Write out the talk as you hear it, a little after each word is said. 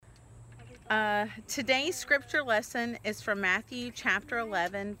Today's scripture lesson is from Matthew chapter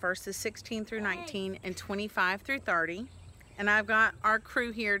 11, verses 16 through 19 and 25 through 30. And I've got our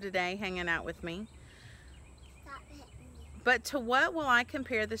crew here today hanging out with me. But to what will I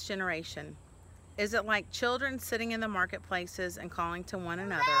compare this generation? Is it like children sitting in the marketplaces and calling to one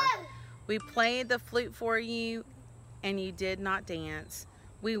another? We played the flute for you, and you did not dance.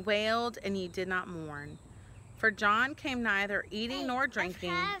 We wailed, and you did not mourn. For John came neither eating nor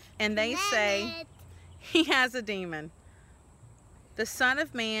drinking, and they say he has a demon. The Son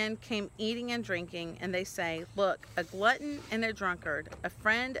of Man came eating and drinking, and they say, look, a glutton and a drunkard, a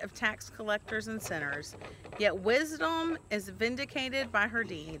friend of tax collectors and sinners. Yet wisdom is vindicated by her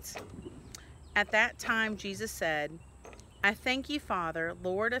deeds. At that time Jesus said, I thank you, Father,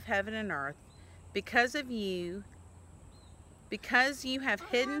 Lord of heaven and earth, because you have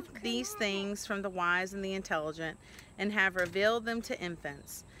hidden these things from the wise and the intelligent, and have revealed them to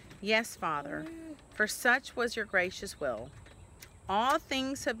infants. Yes, Father, for such was your gracious will. All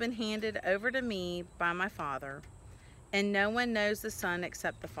things have been handed over to me by my Father, and no one knows the Son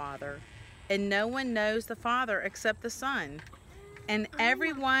except the Father, and no one knows the Father except the Son, and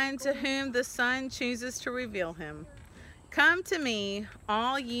everyone to whom the Son chooses to reveal him. Come to me,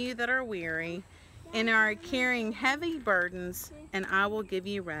 all you that are weary and are carrying heavy burdens, and I will give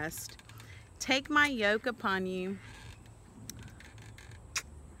you rest. Take my yoke upon you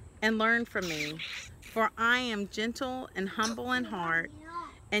and learn from me, for I am gentle and humble in heart,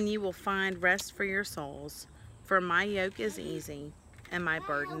 and you will find rest for your souls. For my yoke is easy and my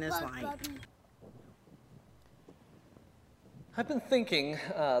burden is light. I've been thinking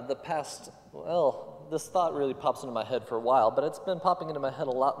this thought really pops into my head for a while, but it's been popping into my head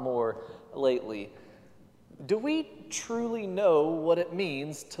a lot more lately. Do we truly know what it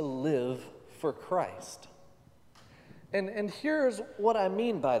means to live for Christ? And here's what I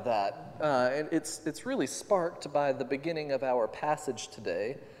mean by that. It's really sparked by the beginning of our passage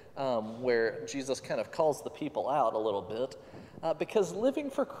today, where Jesus kind of calls the people out a little bit. Because living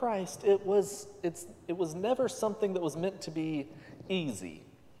for Christ, it was never something that was meant to be easy.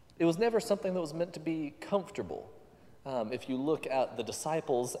 It was never something that was meant to be comfortable. If you look at the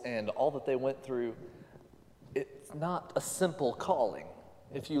disciples and all that they went through, it's not a simple calling.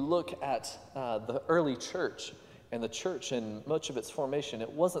 If you look at the early church and the church in much of its formation, it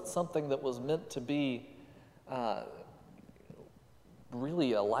wasn't something that was meant to be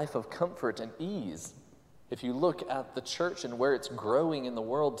really a life of comfort and ease. If you look at the church and where it's growing in the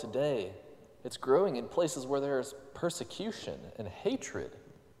world today, it's growing in places where there's persecution and hatred.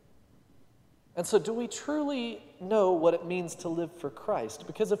 And so do we truly know what it means to live for Christ?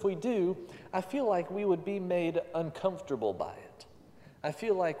 Because if we do, I feel like we would be made uncomfortable by it. I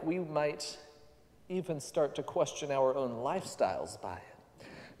feel like we might even start to question our own lifestyles by it.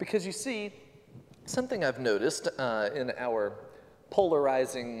 Because you see, something I've noticed in our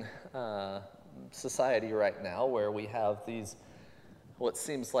polarizing society right now, where we have these what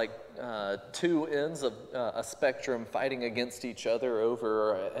seems like two ends of a spectrum fighting against each other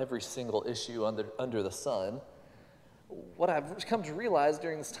over every single issue under the sun. What I've come to realize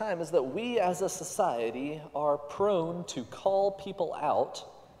during this time is that we as a society are prone to call people out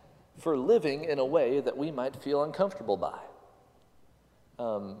for living in a way that we might feel uncomfortable by.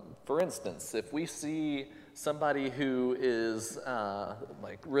 For instance, if we see somebody who is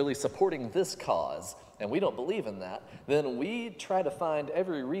really supporting this cause, and we don't believe in that, then we try to find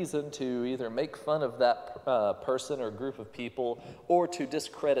every reason to either make fun of that person or group of people, or to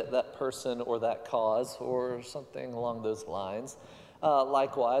discredit that person or that cause, or something along those lines.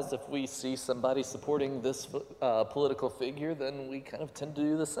 Likewise, if we see somebody supporting this political figure, then we kind of tend to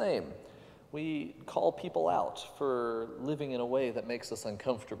do the same. We call people out for living in a way that makes us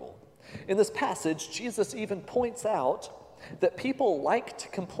uncomfortable. In this passage, Jesus even points out that people like to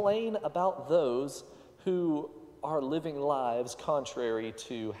complain about those who are living lives contrary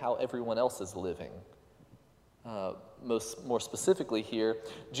to how everyone else is living. More specifically here,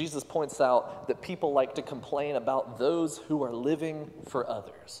 Jesus points out that people like to complain about those who are living for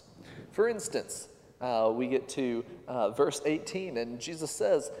others. For instance, we get to verse 18, and Jesus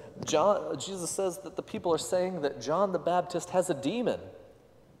says that the people are saying that John the Baptist has a demon.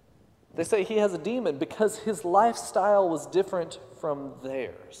 They say he has a demon because his lifestyle was different from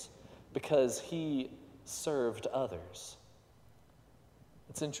theirs, because he served others.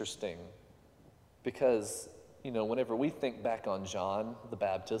 It's interesting because, whenever we think back on John the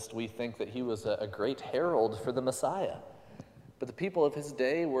Baptist, we think that he was a great herald for the Messiah. But the people of his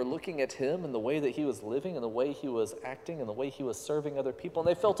day were looking at him and the way that he was living and the way he was acting and the way he was serving other people, and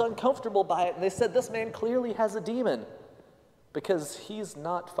they felt uncomfortable by it, and they said, this man clearly has a demon. because he's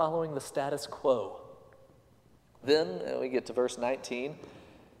not following the status quo. Then we get to verse 19,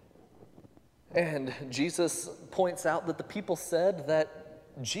 and Jesus points out that the people said that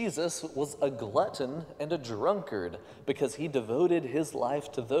Jesus was a glutton and a drunkard because he devoted his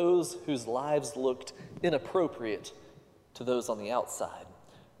life to those whose lives looked inappropriate to those on the outside,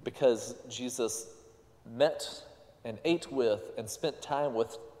 because Jesus met and ate with and spent time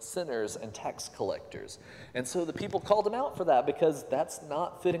with sinners and tax collectors. And so the people called him out for that because that's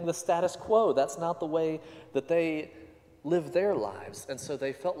not fitting the status quo. That's not the way that they live their lives. And so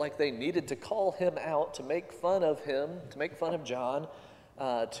they felt like they needed to call him out, to make fun of him, to make fun of John,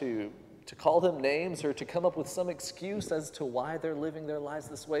 to call them names or to come up with some excuse as to why they're living their lives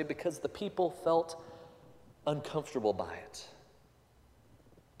this way, because the people felt uncomfortable by it.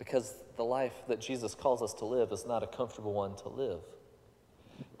 Because the life that Jesus calls us to live is not a comfortable one to live.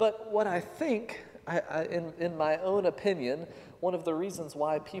 But what I think, in my own opinion, one of the reasons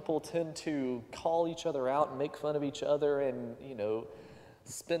why people tend to call each other out and make fun of each other and,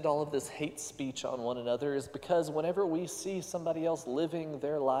 spend all of this hate speech on one another is because whenever we see somebody else living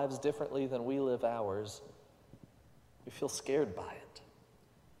their lives differently than we live ours, we feel scared by it.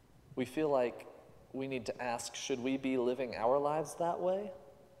 We feel like we need to ask, should we be living our lives that way?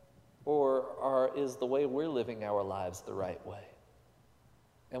 Or is the way we're living our lives the right way?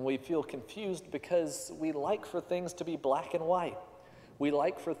 And we feel confused because we like for things to be black and white. We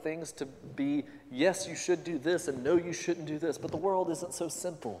like for things to be, yes, you should do this, and no, you shouldn't do this. But the world isn't so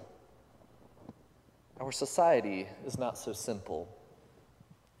simple. Our society is not so simple.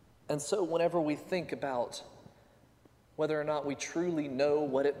 And so whenever we think about whether or not we truly know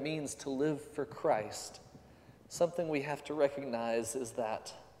what it means to live for Christ, something we have to recognize is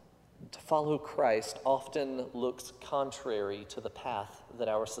that to follow Christ often looks contrary to the path that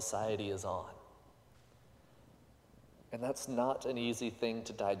our society is on. And that's not an easy thing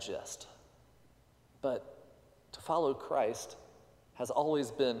to digest. But to follow Christ has always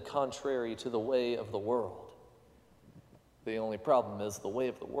been contrary to the way of the world. The only problem is the way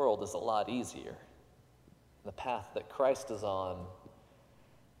of the world is a lot easier. The path that Christ is on,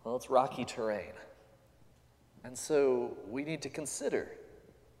 well, it's rocky terrain. And so we need to consider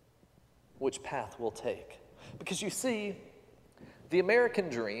which path we'll take. Because you see, the American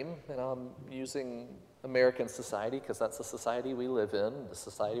dream, and I'm using American society because that's the society we live in, the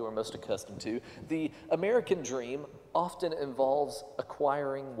society we're most accustomed to. The American dream often involves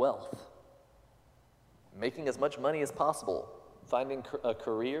acquiring wealth, making as much money as possible, finding a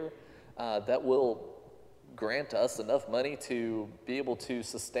career that will grant us enough money to be able to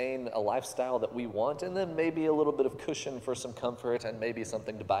sustain a lifestyle that we want, and then maybe a little bit of cushion for some comfort and maybe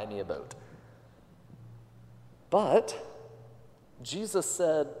something to buy me a boat. But Jesus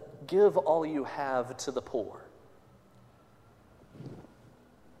said, give all you have to the poor.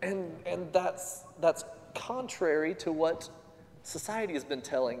 And that's contrary to what society has been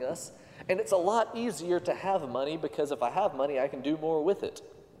telling us. And it's a lot easier to have money because if I have money, I can do more with it.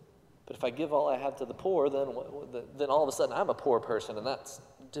 But if I give all I have to the poor, then all of a sudden I'm a poor person, and that's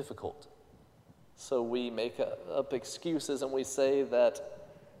difficult. So we make up excuses and we say that,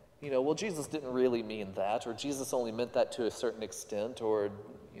 well, Jesus didn't really mean that, or Jesus only meant that to a certain extent, or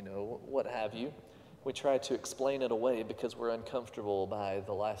what have you. We try to explain it away because we're uncomfortable by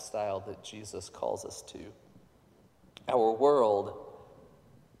the lifestyle that Jesus calls us to. Our world,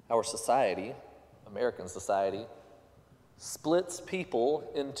 our society, American society, splits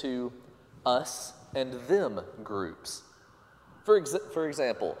people into us and them groups. For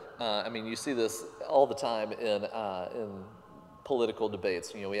example, you see this all the time in political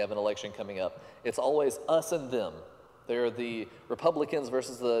debates. We have an election coming up. It's always us and them. They're the Republicans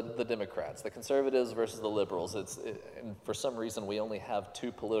versus the Democrats, the conservatives versus the liberals. And for some reason, we only have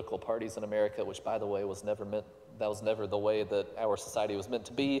two political parties in America, which, by the way, was never the way that our society was meant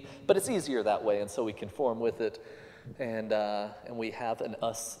to be. But it's easier that way, and so we conform with it. And we have an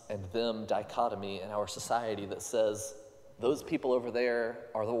us and them dichotomy in our society that says, those people over there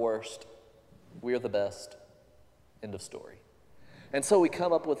are the worst, we're the best, end of story. And so we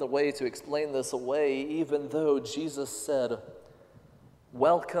come up with a way to explain this away, even though Jesus said,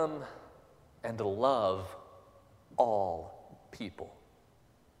 welcome and love all people.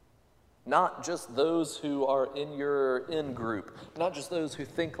 Not just those who are in your in-group, not just those who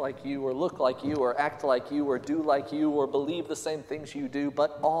think like you or look like you or act like you or do like you or believe the same things you do,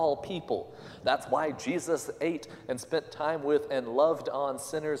 but all people. That's why Jesus ate and spent time with and loved on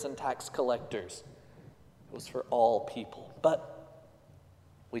sinners and tax collectors. It was for all people. But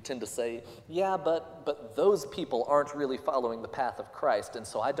We tend to say, yeah, but those people aren't really following the path of Christ, and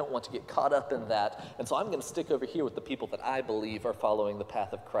so I don't want to get caught up in that, and so I'm going to stick over here with the people that I believe are following the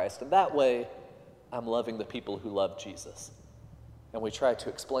path of Christ, and that way I'm loving the people who love Jesus. And we try to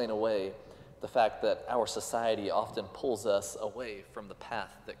explain away the fact that our society often pulls us away from the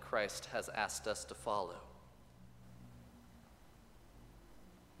path that Christ has asked us to follow.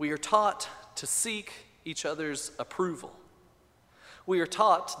 We are taught to seek each other's approval. We are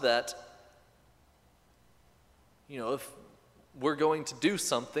taught that, if we're going to do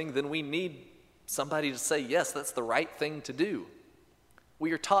something, then we need somebody to say, yes, that's the right thing to do.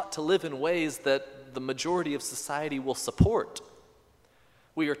 We are taught to live in ways that the majority of society will support.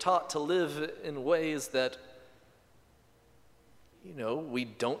 We are taught to live in ways that, we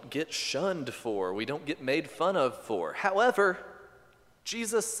don't get shunned for, we don't get made fun of for. However,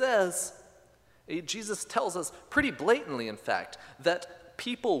 Jesus tells us pretty blatantly, in fact, that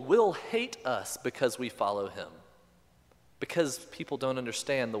people will hate us because we follow him, because people don't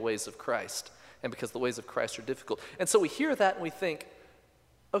understand the ways of Christ, and because the ways of Christ are difficult. And so we hear that and we think,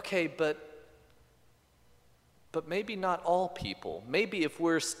 okay, but maybe not all people. Maybe if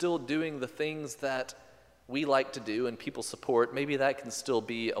we're still doing the things that we like to do and people support, maybe that can still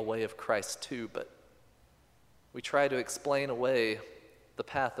be a way of Christ too. But we try to explain away the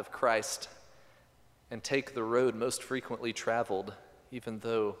path of Christ and take the road most frequently traveled, even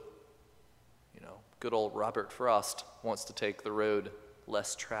though, good old Robert Frost wants to take the road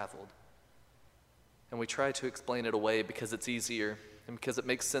less traveled. And we try to explain it away because it's easier and because it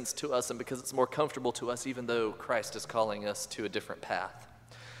makes sense to us and because it's more comfortable to us, even though Christ is calling us to a different path.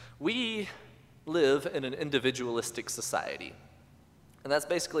 We live in an individualistic society. And that's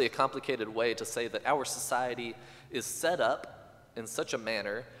basically a complicated way to say that our society is set up in such a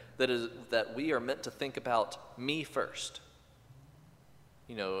manner that we are meant to think about me first.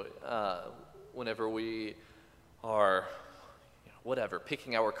 Whenever we are,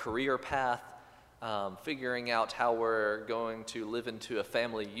 picking our career path, figuring out how we're going to live into a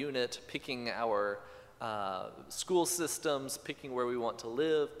family unit, picking our school systems, picking where we want to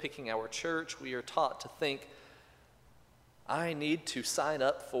live, picking our church, we are taught to think, I need to sign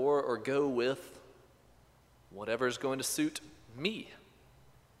up for or go with whatever is going to suit me.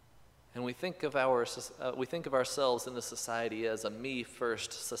 And we think of ourselves in a society as a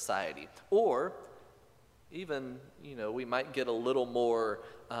me-first society. Or even, we might get a little more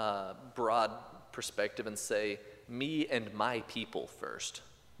broad perspective and say, me and my people first.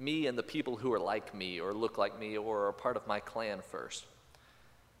 Me and the people who are like me or look like me or are part of my clan first.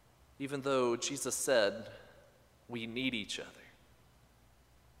 Even though Jesus said we need each other.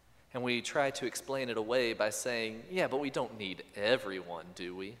 And we try to explain it away by saying, yeah, but we don't need everyone,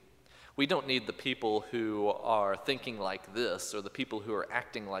 do we? We don't need the people who are thinking like this, or the people who are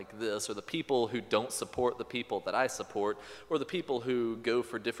acting like this, or the people who don't support the people that I support, or the people who go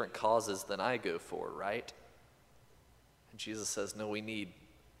for different causes than I go for, right? And Jesus says, no, we need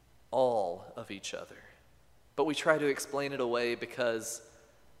all of each other. But we try to explain it away because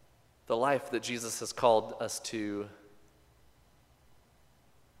the life that Jesus has called us to,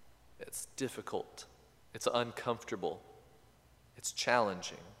 it's difficult, it's uncomfortable, it's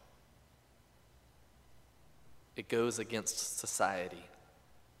challenging. It goes against society.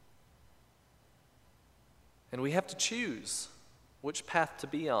 And we have to choose which path to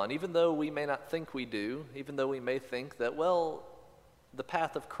be on, even though we may not think we do, even though we may think that, the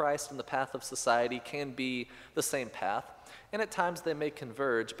path of Christ and the path of society can be the same path, and at times they may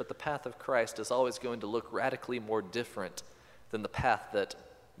converge, but the path of Christ is always going to look radically more different than the path that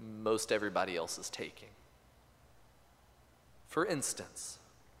most everybody else is taking. For instance,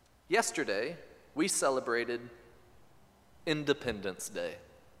 yesterday we celebrated Independence Day,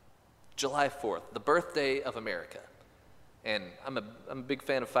 July 4th, the birthday of America. And I'm a big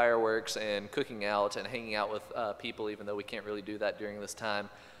fan of fireworks and cooking out and hanging out with people, even though we can't really do that during this time.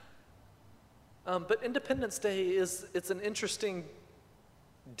 But Independence Day it's an interesting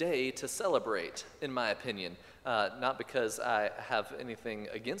day to celebrate, in my opinion. Not because I have anything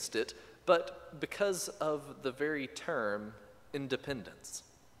against it, but because of the very term independence.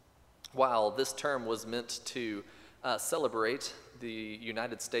 While this term was meant to celebrate the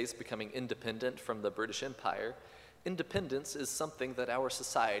United States becoming independent from the British Empire, independence is something that our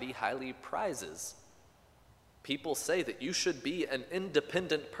society highly prizes. People say that you should be an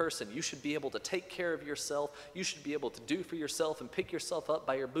independent person. You should be able to take care of yourself. You should be able to do for yourself and pick yourself up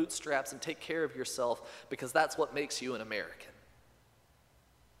by your bootstraps and take care of yourself because that's what makes you an American.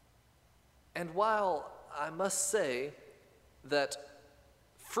 And while I must say that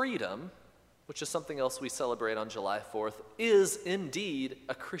freedom which is something else we celebrate on July 4th, is indeed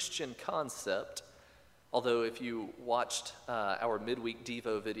a Christian concept. Although if you watched our midweek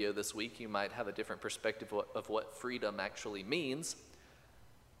Devo video this week, you might have a different perspective of what freedom actually means.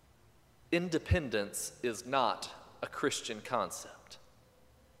 Independence is not a Christian concept.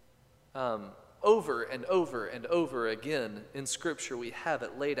 Over and over and over again in Scripture, we have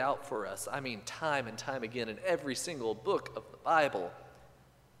it laid out for us. I mean, time and time again in every single book of the Bible,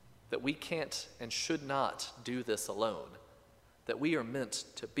 that we can't and should not do this alone, that we are meant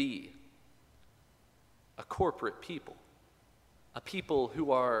to be a corporate people, a people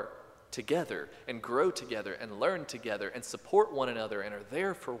who are together and grow together and learn together and support one another and are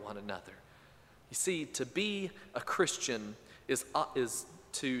there for one another. You see, to be a Christian is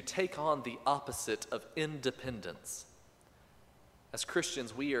to take on the opposite of independence. As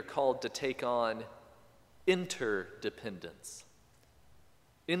Christians, we are called to take on interdependence.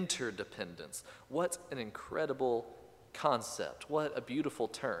 Interdependence. What an incredible concept. What a beautiful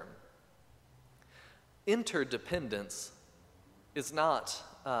term. Interdependence is not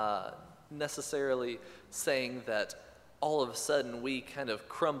necessarily saying that all of a sudden we kind of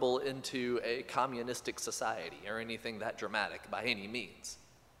crumble into a communistic society or anything that dramatic by any means.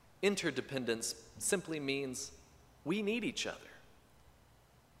 Interdependence simply means we need each other.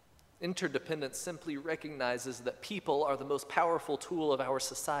 Interdependence simply recognizes that people are the most powerful tool of our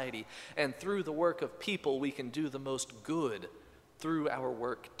society, and through the work of people we can do the most good through our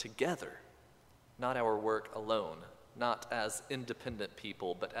work together, not our work alone, not as independent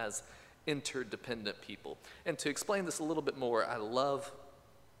people, but as interdependent people. And to explain this a little bit more, I love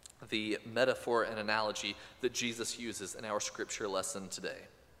the metaphor and analogy that Jesus uses in our scripture lesson today.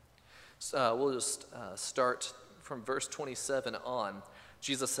 So we'll just start from verse 27 on.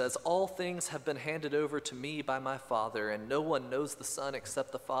 Jesus says, "All things have been handed over to me by my Father, and no one knows the Son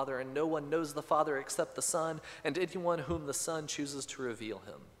except the Father, and no one knows the Father except the Son, and anyone whom the Son chooses to reveal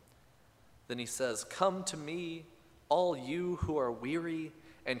him." Then he says, "Come to me, all you who are weary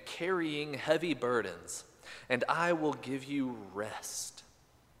and carrying heavy burdens, and I will give you rest.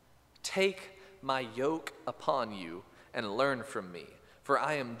 Take my yoke upon you and learn from me. For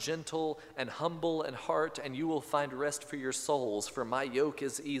I am gentle and humble in heart, and you will find rest for your souls. For my yoke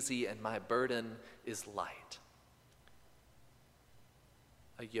is easy and my burden is light."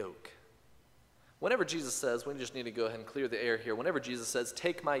 A yoke. Whenever Jesus says, we just need to go ahead and clear the air here. Whenever Jesus says,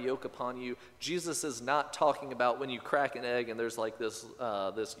 "Take my yoke upon you," Jesus is not talking about when you crack an egg and there's like this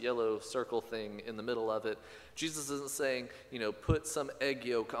yellow circle thing in the middle of it. Jesus isn't saying, put some egg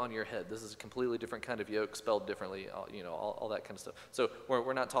yolk on your head. This is a completely different kind of yolk, spelled differently, all that kind of stuff. So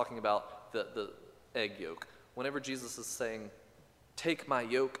we're not talking about the egg yolk. Whenever Jesus is saying, "Take my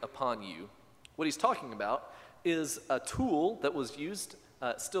yoke upon you," what he's talking about is a tool that was used,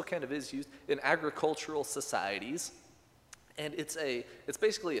 still kind of is used in agricultural societies, and it's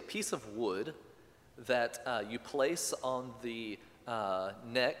basically a piece of wood that you place on the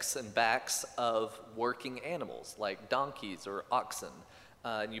necks and backs of working animals like donkeys or oxen,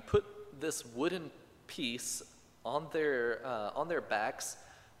 and you put this wooden piece on their backs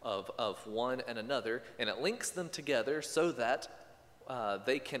of one and another, and it links them together so that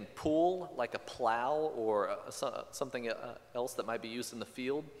they can pull like a plow or something else that might be used in the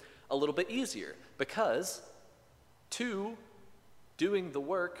field a little bit easier, because two doing the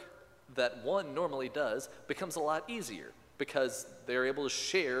work that one normally does becomes a lot easier because they're able to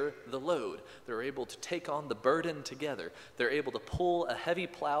share the load. They're able to take on the burden together. They're able to pull a heavy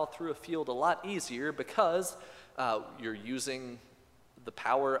plow through a field a lot easier because you're using the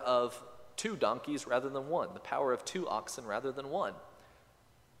power of two donkeys rather than one, the power of two oxen rather than one.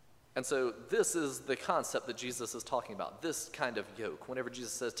 And so this is the concept that Jesus is talking about, this kind of yoke. Whenever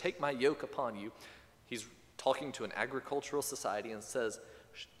Jesus says, "Take my yoke upon you," he's talking to an agricultural society and says,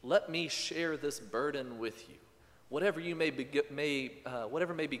 "Let me share this burden with you. Whatever may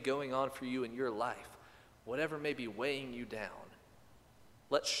be going on for you in your life, whatever may be weighing you down,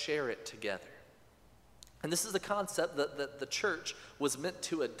 let's share it together." And this is the concept that the church was meant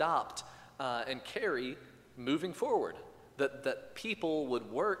to adopt and carry moving forward. That people would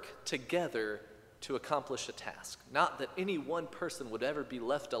work together to accomplish a task. Not that any one person would ever be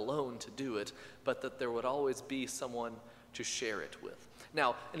left alone to do it, but that there would always be someone to share it with.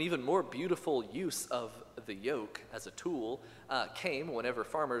 Now, an even more beautiful use of the yoke as a tool came whenever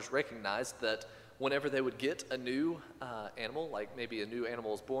farmers recognized that whenever they would get a new animal, like maybe a new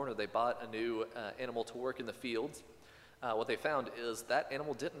animal was born or they bought a new animal to work in the fields, what they found is that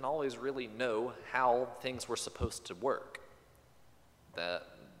animal didn't always really know how things were supposed to work. That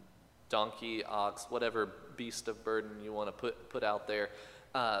donkey, ox, whatever beast of burden you want to put out there,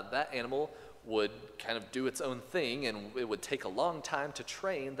 that animal would kind of do its own thing, and it would take a long time to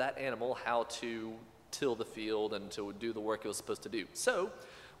train that animal how to till the field and to do the work it was supposed to do. So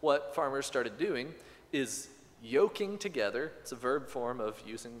what farmers started doing is yoking together, it's a verb form of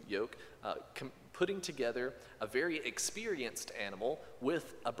using yoke, putting together a very experienced animal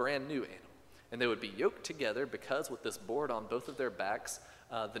with a brand new animal. And they would be yoked together because with this board on both of their backs,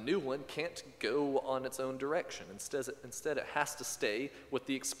 the new one can't go on its own direction. Instead, it has to stay with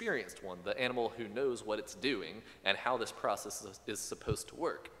the experienced one, the animal who knows what it's doing and how this process is supposed to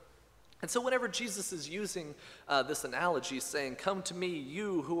work. And so whenever Jesus is using this analogy, saying, "Come to me,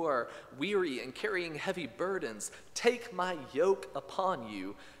 you who are weary and carrying heavy burdens, take my yoke upon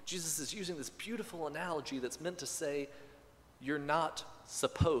you," Jesus is using this beautiful analogy that's meant to say, you're not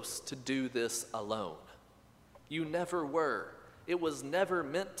supposed to do this alone. You never were. It was never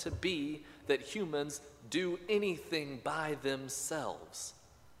meant to be that humans do anything by themselves.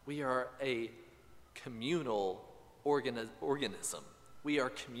 We are a communal organism. We are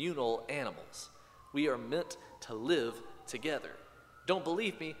communal animals. We are meant to live together. Don't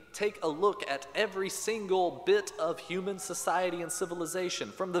believe me? Take a look at every single bit of human society and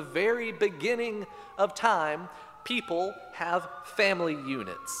civilization. From the very beginning of time, people have family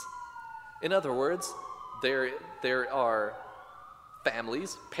units. In other words, there are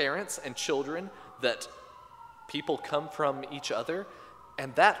families, parents, and children that people come from each other,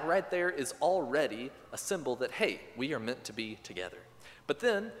 and that right there is already a symbol that, hey, we are meant to be together. But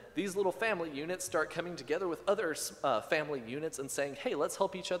then these little family units start coming together with other family units and saying, hey, let's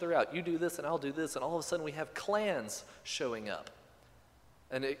help each other out. You do this and I'll do this, and all of a sudden we have clans showing up.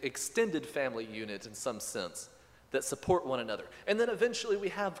 An extended family unit in some sense that support one another. And then eventually we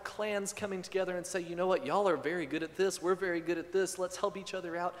have clans coming together and say, you know what, y'all are very good at this, we're very good at this, let's help each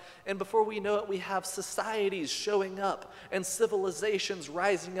other out. And before we know it, we have societies showing up and civilizations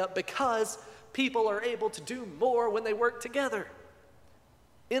rising up because people are able to do more when they work together.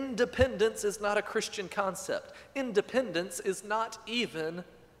 Independence is not a Christian concept. Independence is not even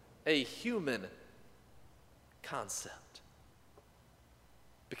a human concept.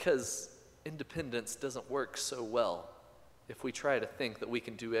 Because independence doesn't work so well. If we try to think that we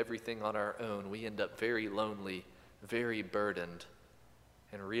can do everything on our own, we end up very lonely, very burdened,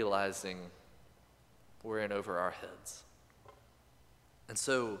 and realizing we're in over our heads. And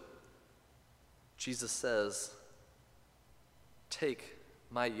so, Jesus says, take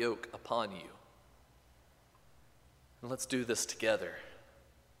my yoke upon you. And let's do this together.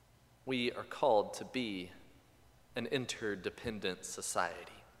 We are called to be an interdependent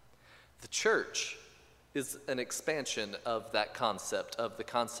society. The church is an expansion of that concept, of the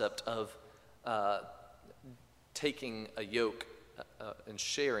concept of taking a yoke and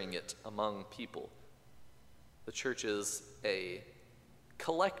sharing it among people. The church is a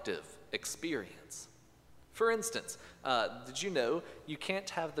collective experience. For instance, did you know you can't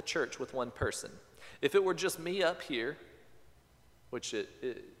have the church with one person? If it were just me up here, which it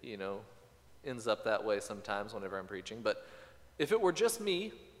ends up that way sometimes whenever I'm preaching, but if it were just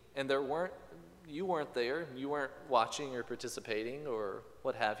me and you weren't there, you weren't watching or participating or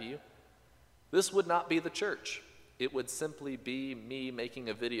what have you, this would not be the church. It would simply be me making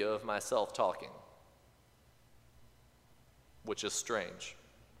a video of myself talking, which is strange.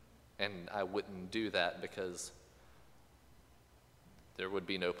 And I wouldn't do that because there would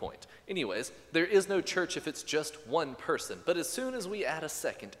be no point. Anyways, there is no church if it's just one person. But as soon as we add a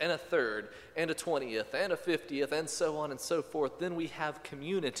second and a third and a 20th and a 50th and so on and so forth, then we have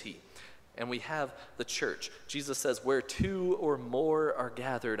community and we have the church. Jesus says, where two or more are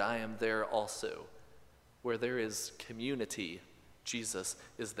gathered, I am there also. Where there is community, Jesus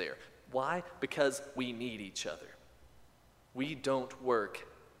is there. Why? Because we need each other. We don't work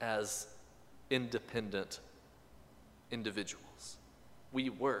as independent individuals. We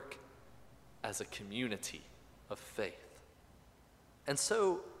work as a community of faith. And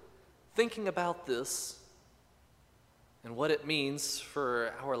so, thinking about this and what it means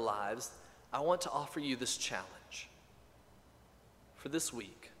for our lives, I want to offer you this challenge for this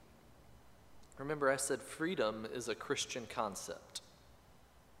week. Remember, I said freedom is a Christian concept.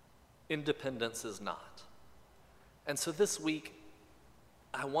 Independence is not. And so this week,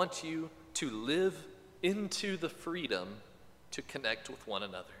 I want you to live into the freedom to connect with one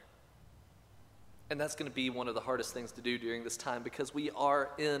another. And that's going to be one of the hardest things to do during this time because we are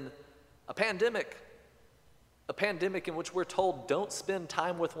in a pandemic in which we're told don't spend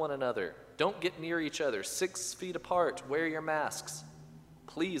time with one another, don't get near each other, 6 feet apart, wear your masks.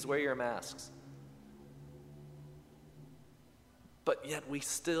 Please wear your masks. But yet we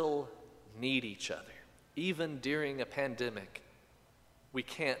still need each other. Even during a pandemic, we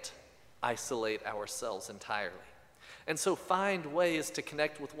can't isolate ourselves entirely. And so find ways to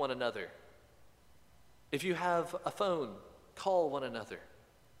connect with one another. If you have a phone, call one another.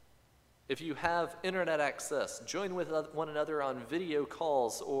 If you have internet access, join with one another on video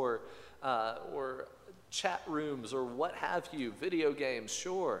calls or chat rooms or what have you, video games,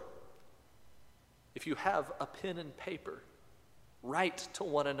 sure. If you have a pen and paper, write to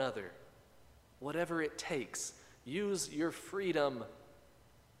one another. Whatever it takes, use your freedom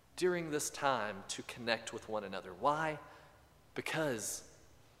during this time to connect with one another. Why? Because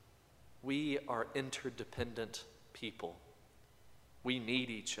we are interdependent people. We need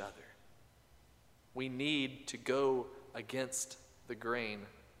each other. We need to go against the grain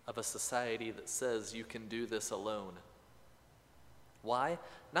of a society that says you can do this alone. Why?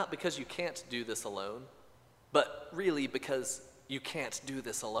 Not because you can't do this alone, but really because you can't do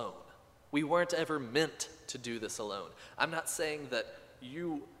this alone. We weren't ever meant to do this alone. I'm not saying that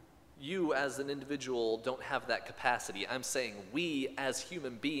you as an individual don't have that capacity. I'm saying we as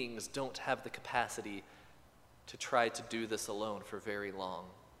human beings don't have the capacity to try to do this alone for very long.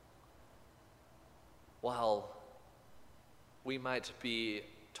 While we might be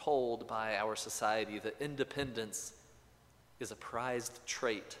told by our society that independence is a prized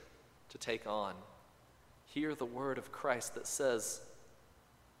trait to take on, hear the word of Christ that says,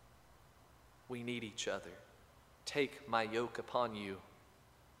 we need each other. Take my yoke upon you.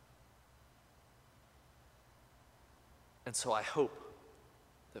 And so I hope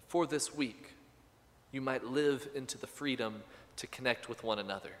that for this week, you might live into the freedom to connect with one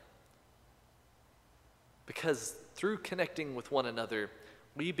another. Because through connecting with one another,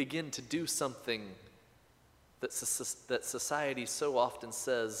 we begin to do something that society so often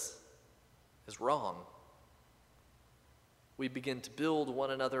says is wrong. We begin to build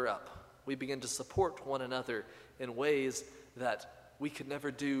one another up. We begin to support one another in ways that we could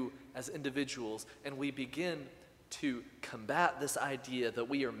never do as individuals. And we begin to combat this idea that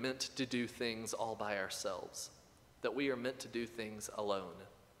we are meant to do things all by ourselves, that we are meant to do things alone.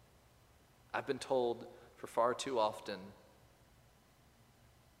 I've been told for far too often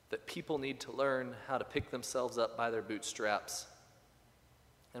that people need to learn how to pick themselves up by their bootstraps.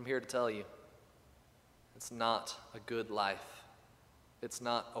 I'm here to tell you, it's not a good life. It's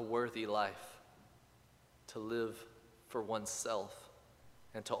not a worthy life to live for oneself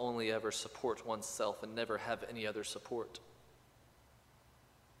and to only ever support oneself and never have any other support.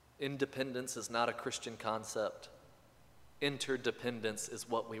 Independence is not a Christian concept. Interdependence is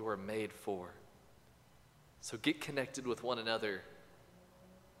what we were made for. So get connected with one another.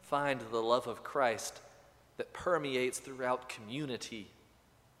 Find the love of Christ that permeates throughout community.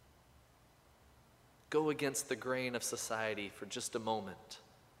 Go against the grain of society for just a moment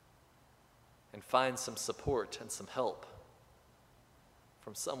and find some support and some help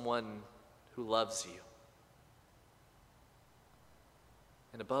from someone who loves you.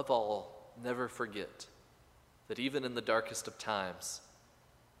 And above all, never forget that even in the darkest of times,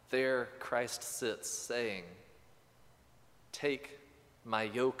 there Christ sits saying, "Take my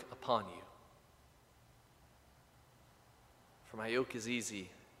yoke upon you. For my yoke is easy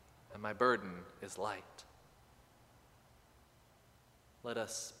and my burden is light." Let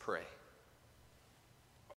us pray.